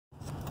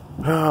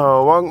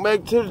Welcome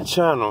back to the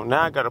channel.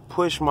 Now I gotta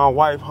push my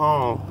wife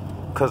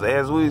home, cause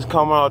as we was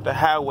coming off the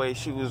highway,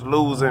 she was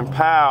losing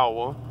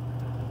power,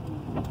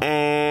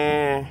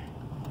 and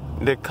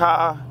the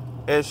car,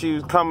 as she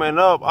was coming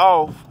up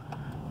off,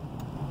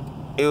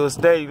 it was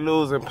steady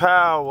losing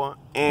power,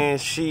 and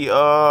she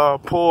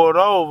pulled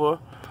over,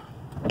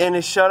 and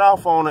it shut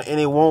off on her, and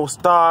it won't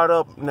start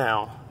up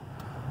now.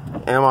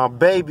 And my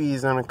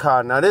baby's in the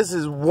car. Now this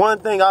is one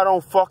thing I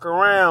don't fuck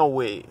around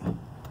with.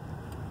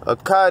 A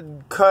car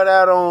cut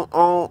out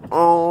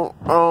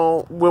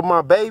on with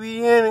my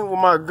baby in it, with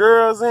my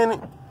girls in it,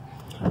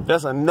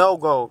 that's a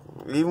no-go.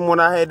 Even when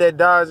I had that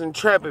Dodge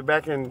Intrepid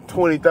back in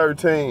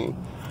 2013,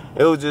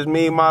 it was just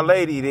me and my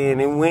lady then,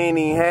 and we ain't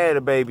even had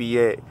a baby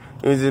yet.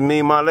 It was just me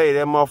and my lady.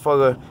 That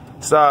motherfucker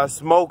started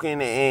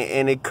smoking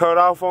and it cut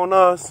off on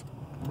us.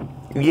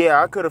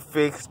 Yeah, I could have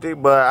fixed it,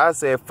 but I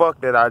said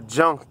fuck that, I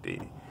junked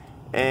it.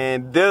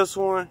 And this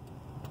one,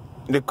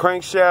 the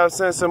crankshaft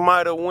sensor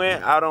might have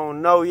went, I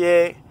don't know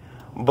yet,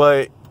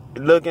 but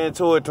look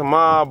into it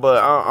tomorrow.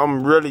 But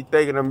I'm really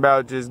thinking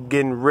about just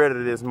getting rid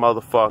of this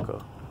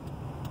motherfucker.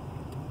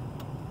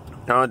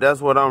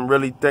 That's what I'm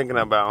really thinking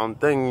about. I'm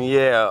thinking,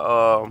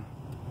 yeah,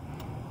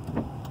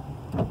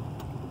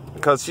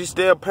 because she's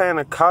still paying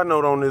a car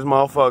note on this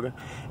motherfucker.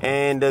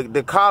 And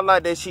the car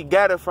lot that she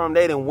got it from,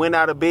 they done went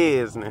out of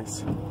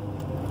business.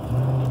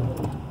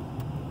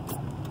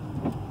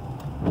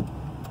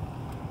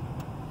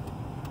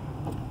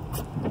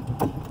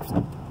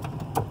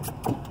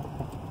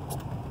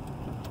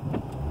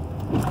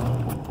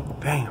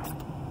 Damn.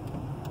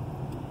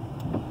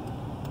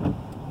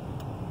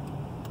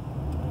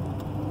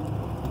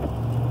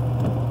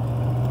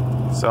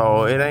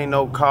 So it ain't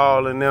no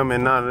calling them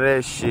and none of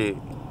that shit.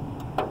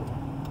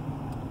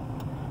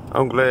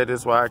 I'm glad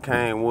that's why I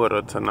came with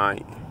her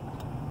tonight.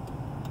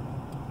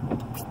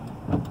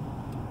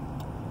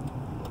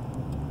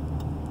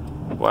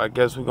 Well, I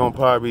guess we're gonna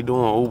probably be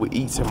doing Uber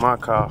Eats in my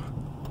car.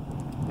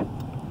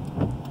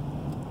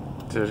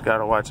 Just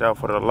gotta watch out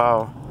for the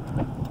law.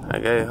 I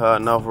gave her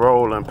enough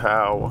rolling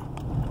power.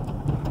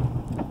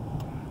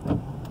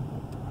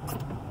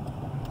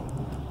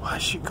 Why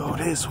she go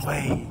this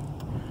way?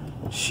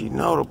 She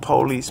know the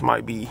police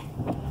might be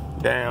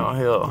down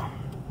here.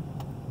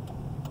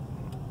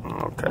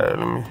 Okay,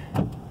 let me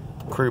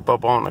creep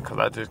up on her, cause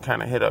I just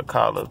kinda hit her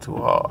collar too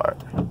hard.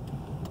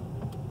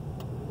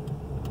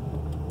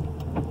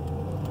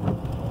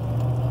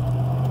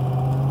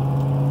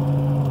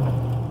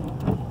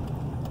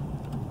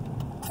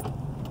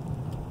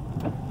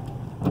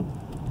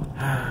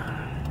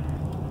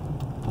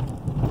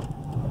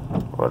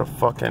 What a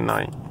fucking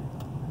night.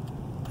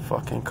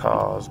 Fucking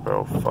cars,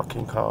 bro.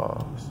 Fucking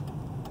cars.